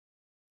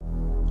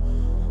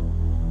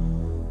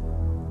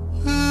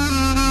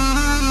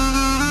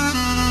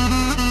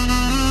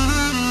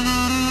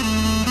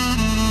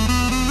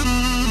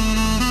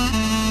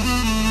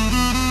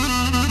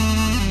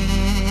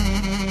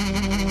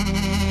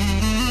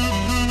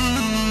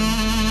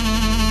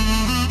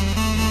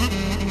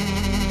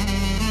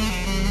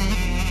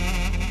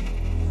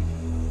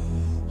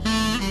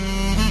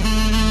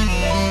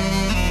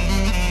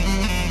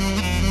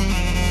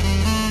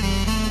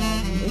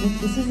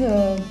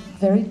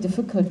very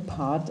difficult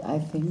part, I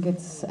think.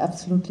 It's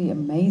absolutely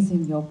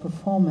amazing, your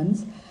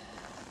performance.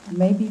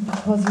 Maybe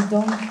because you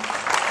don't...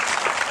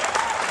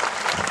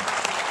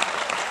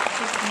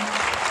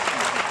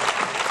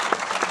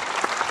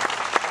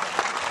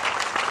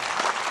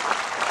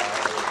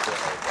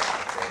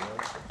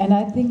 And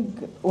I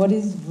think what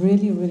is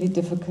really, really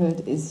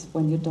difficult is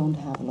when you don't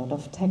have a lot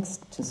of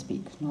text to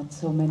speak, not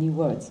so many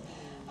words.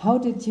 How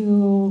did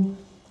you,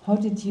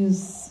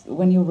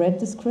 when you read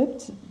the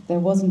script, there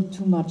wasn't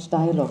too much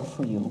dialogue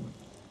for you.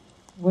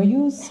 Were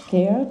you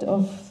scared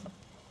of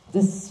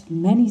this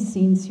many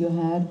scenes you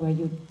had where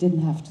you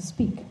didn't have to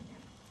speak?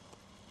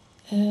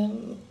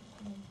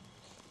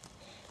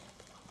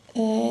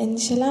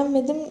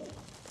 Endişelenmedim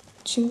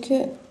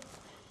çünkü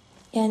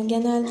yani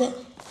genelde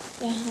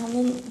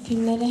Reha'nın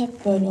filmleri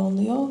hep böyle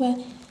oluyor ve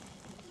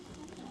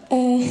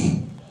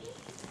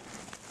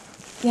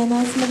yani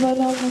aslında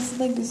böyle olması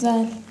da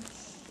güzel.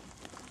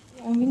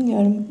 Yani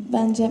bilmiyorum,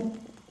 bence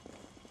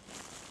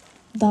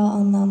daha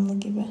anlamlı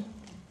gibi.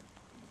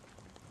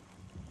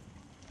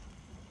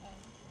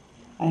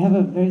 I have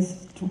a very,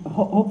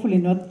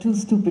 hopefully not too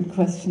stupid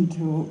question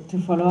to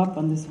follow up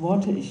on this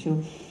water issue.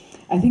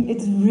 I think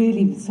it's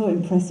really so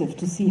impressive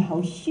to see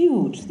how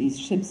huge these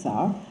ships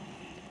are,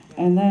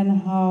 and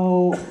then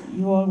how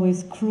you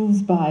always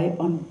cruise by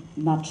on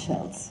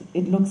nutshells.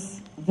 It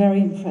looks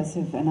very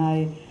impressive, and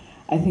I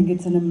think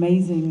it's an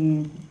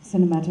amazing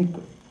cinematic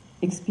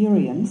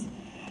experience.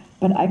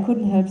 But I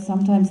couldn't help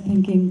sometimes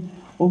thinking,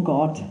 oh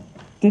God,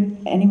 did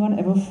anyone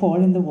ever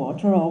fall in the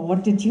water, or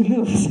what did you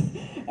lose?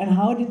 And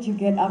how did you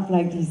get up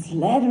like these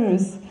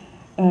ladders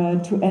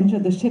to enter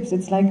the ships?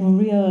 It's like a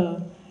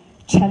real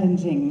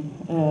challenging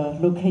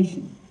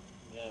location.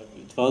 Yeah,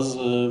 it was.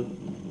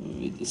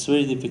 It's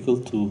very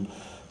difficult to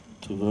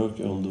work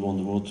on the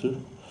water.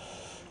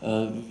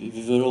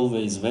 We were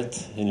always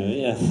wet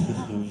anyway.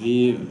 And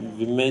we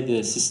made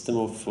a system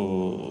of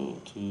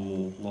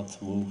to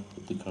not move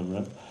the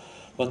camera,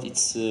 but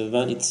it's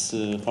when it's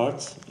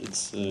hard,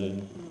 it's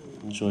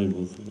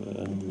enjoyable,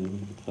 and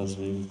it was a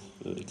very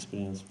good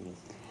experience for us.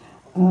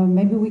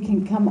 Maybe we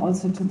can come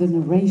also to the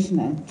narration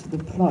and to the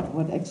plot.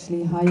 What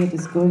actually Hayat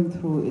is going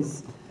through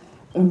is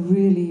a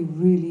really,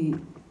 really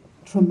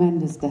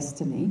tremendous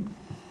destiny.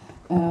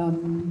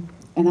 And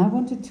I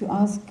wanted to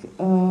ask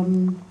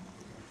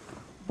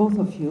both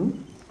of you,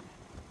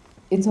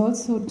 it's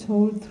also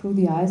told through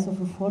the eyes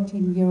of a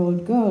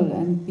 14-year-old girl,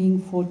 and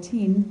being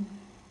 14,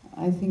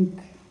 I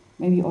think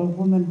maybe all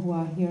women who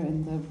are here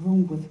in the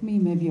room with me,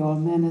 maybe all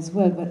men as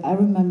well, but I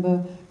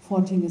remember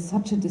 14 is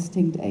such a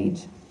distinct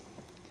age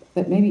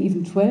that maybe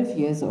even 12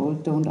 years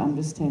old don't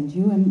understand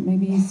you, and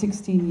maybe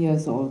 16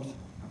 years old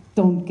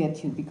don't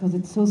get you, because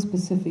it's so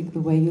specific the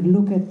way you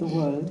look at the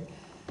world.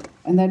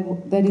 And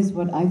that is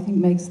what I think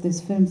makes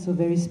this film so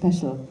very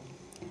special.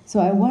 So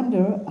I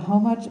wonder how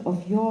much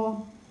of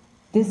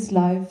this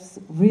life's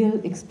real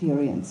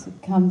experience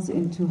comes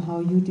into how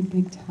you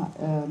depict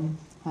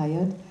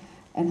Hayat,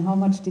 and how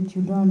much did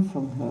you learn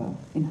from her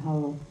in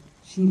how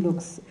she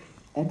looks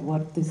at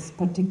what this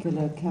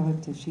particular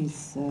character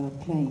she's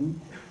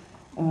playing.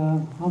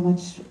 How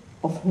much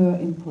of her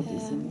input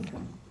is in the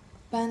film?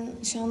 Ben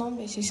şu an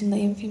 15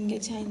 yaşındayım, film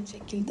geçen aynı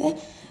şekilde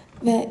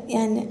ve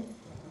yani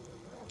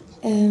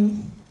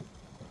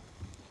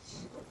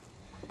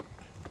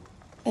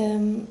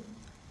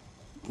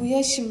bu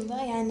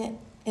yaşımda yani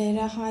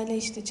Reha ile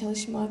işte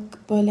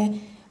çalışmak, böyle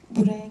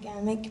buraya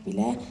gelmek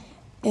bile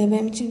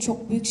benim için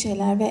çok büyük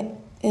şeyler ve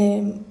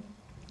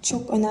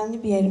çok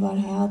önemli bir yeri var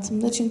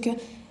hayatımda. Çünkü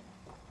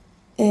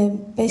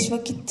 5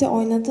 vakitte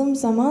oynadığım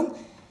zaman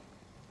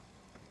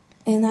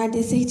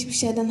neredeyse hiçbir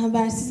şeyden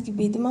habersiz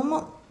gibiydim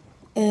ama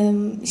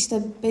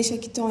işte 5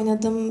 vakitte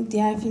oynadım,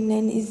 diğer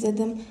filmlerini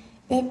izledim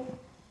ve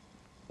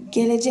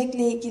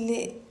gelecekle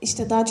ilgili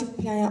işte daha çok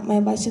plan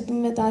yapmaya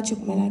başladım ve daha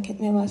çok merak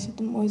etmeye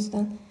başladım. O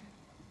yüzden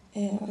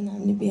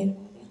önemli bir yer var.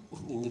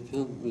 In the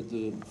film,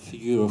 the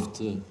figure of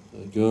the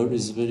girl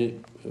is very,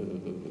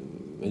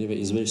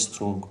 anyway, is very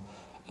strong,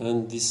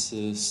 and this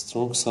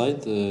strong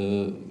side,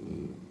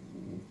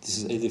 this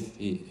is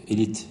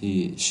Elit.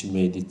 She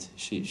made it.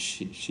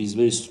 She's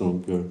very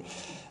strong girl,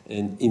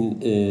 and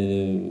in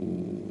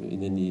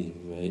any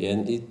way,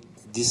 and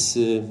this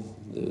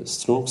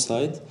strong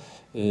side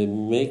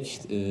make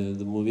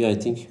the movie, I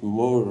think,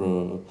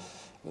 more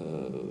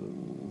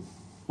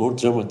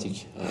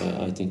dramatic.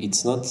 I think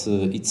it's not.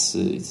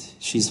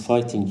 She's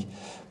fighting,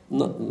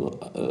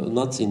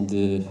 not in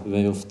the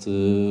way of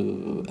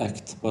the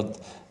act, but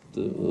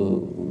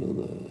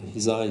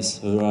his eyes,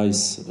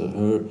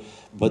 her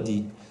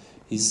body.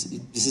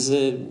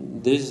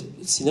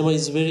 Cinema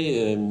is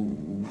very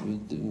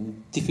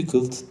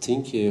difficult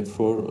thing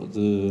for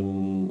the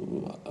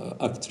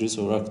actress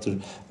or actor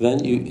when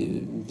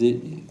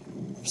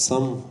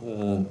some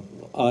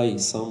eye,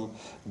 some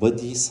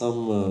body,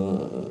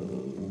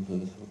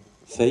 some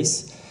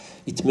face,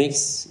 it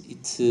makes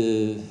it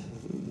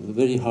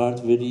very hard,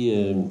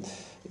 very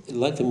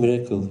like a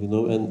miracle, you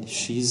know. And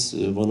she's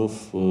one of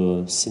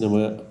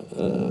cinema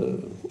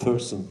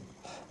person,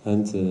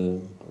 and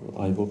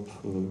I hope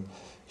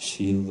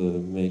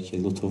she'll make a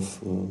lot of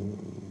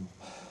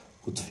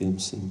good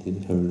films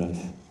in her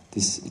life.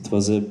 It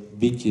was a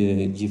big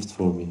gift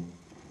for me.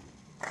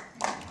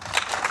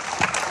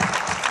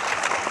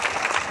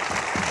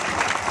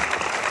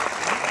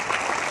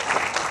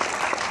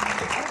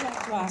 I'd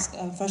like to ask,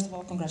 first of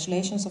all,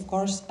 congratulations, of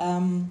course.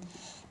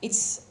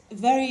 It's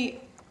very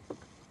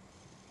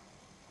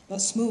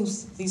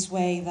smooth this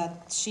way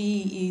that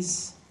she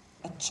is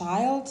a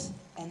child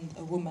and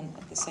a woman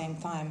at the same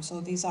time. So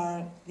these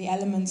are the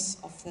elements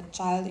of the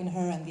child in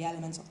her and the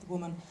elements of the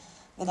woman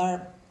that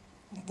are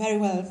very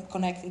well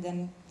connected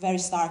and very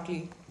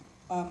starkly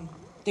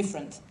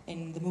different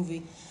in the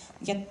movie.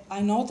 Yet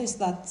I noticed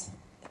that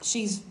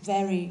she's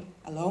very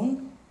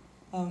alone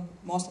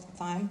most of the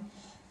time,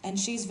 and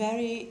she's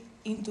very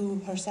into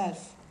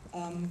herself.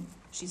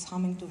 She's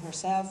humming to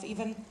herself,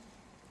 even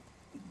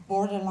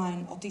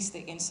borderline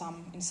autistic in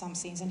some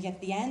scenes, and yet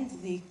the end,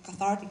 the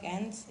cathartic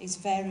end, is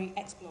very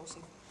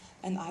explosive.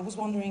 And I was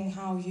wondering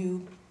how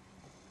you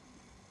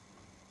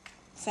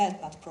felt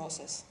that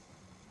process.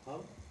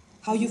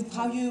 How you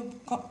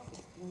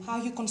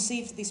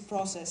conceived this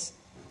process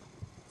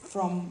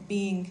from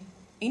being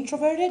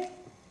introverted,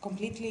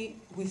 completely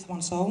with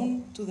one's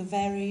own, to the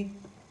very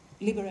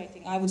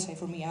liberating, I would say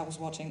for me, I was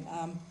watching,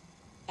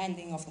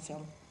 ending of the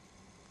film.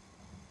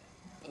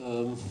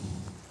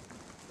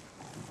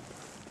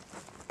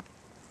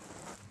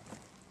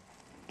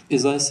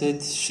 As I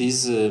said,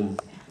 she's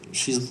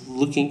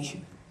looking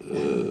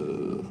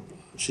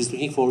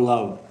for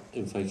love,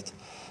 in fact,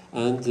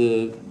 and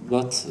to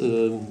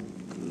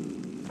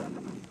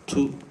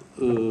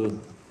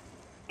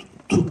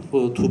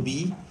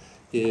be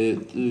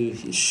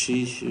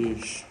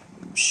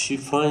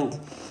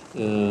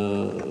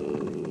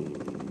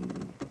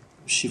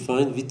she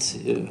find with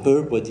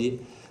her body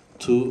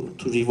to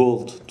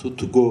revolt, to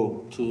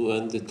go, to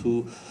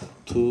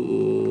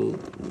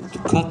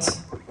cut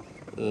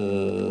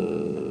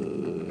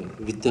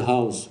with the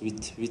house,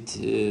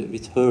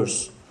 with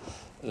hers,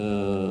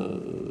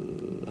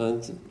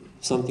 and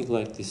something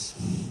like this.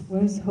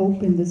 Where's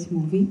hope in this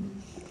movie?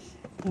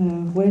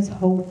 Where's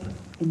hope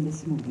in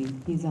this movie?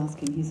 He's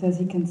asking. He says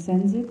he can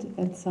sense it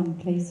at some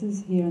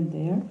places here and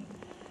there.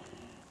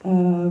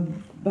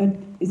 But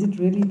is it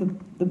really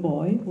the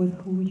boy with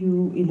who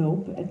you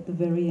elope at the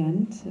very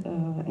end?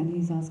 And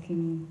he's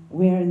asking,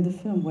 where in the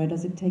film? Where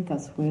does it take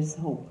us? Where's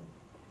hope?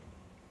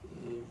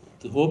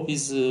 The hope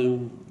is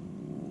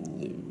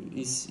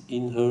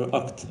in her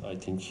act. I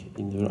think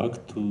in her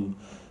act to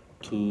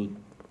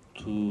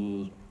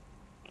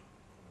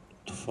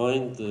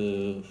find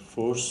the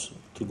force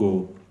to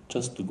go,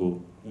 just to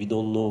go. We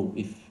don't know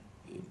if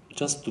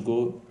just to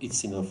go.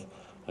 It's enough.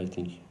 I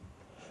think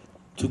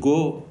to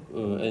go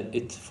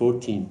at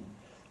 14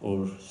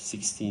 or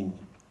 16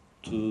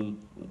 to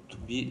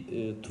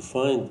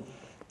find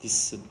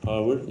this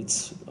power.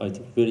 It's, I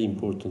think, very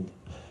important.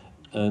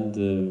 And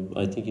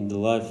I think in the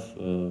life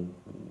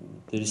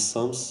there is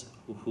some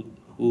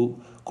who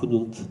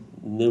couldn't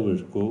never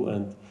go,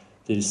 and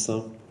there is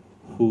some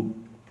who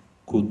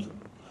could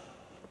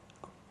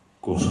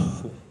go.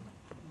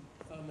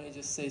 If I may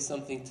just say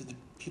something to the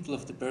people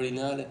of the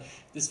Berlinale,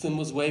 this film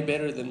was way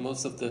better than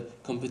most of the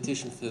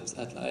competition films.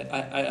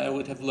 I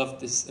would have loved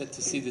this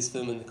to see this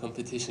film in the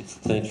competition.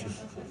 Thank you.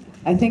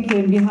 I thank you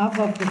in behalf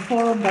of the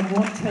forum, but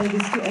won't tell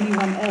this to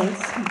anyone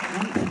else.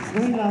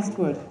 Very last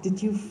word.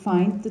 Did you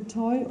find the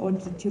toy, or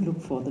did you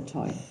look for the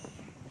toy?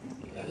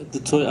 The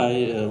toy,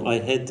 I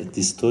had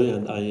this toy,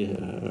 and I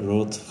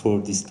wrote for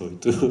this toy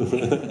too.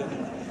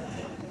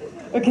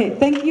 Okay,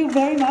 thank you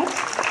very much.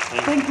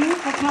 Thank you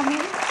for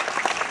coming,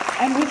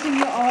 and wishing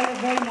you all a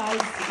very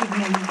nice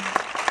evening.